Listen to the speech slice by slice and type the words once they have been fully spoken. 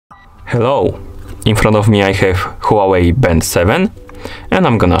Hello, in front of me I have Huawei Band 7 and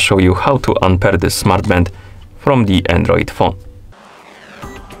I'm gonna show you how to unpair this smart band from the Android phone.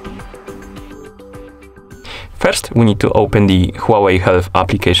 First, we need to open the Huawei Health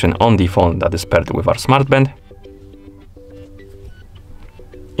application on the phone that is paired with our smart band.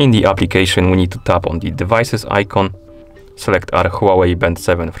 In the application, we need to tap on the devices icon, select our Huawei Band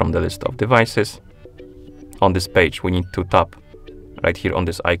 7 from the list of devices. On this page, we need to tap right here on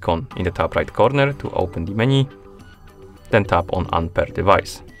this icon in the top right corner to open the menu. Then tap on Unpair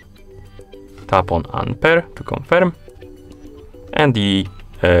device. Tap on Unpair to confirm. And the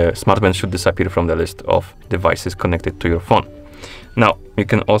smart band should disappear from the list of devices connected to your phone. Now, you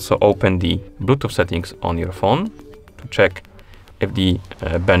can also open the Bluetooth settings on your phone to check if the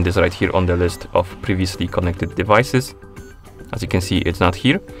band is right here on the list of previously connected devices. As you can see, it's not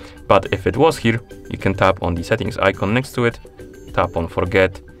here, but if it was here, you can tap on the settings icon next to it, tap on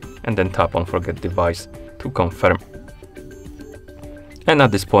forget, and then tap on forget device to confirm. And at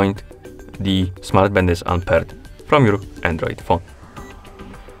this point, the smart band is unpaired from your Android phone.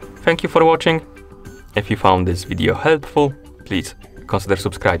 Thank you for watching. If you found this video helpful, please consider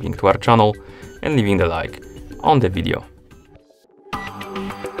subscribing to our channel and leaving a like on the video.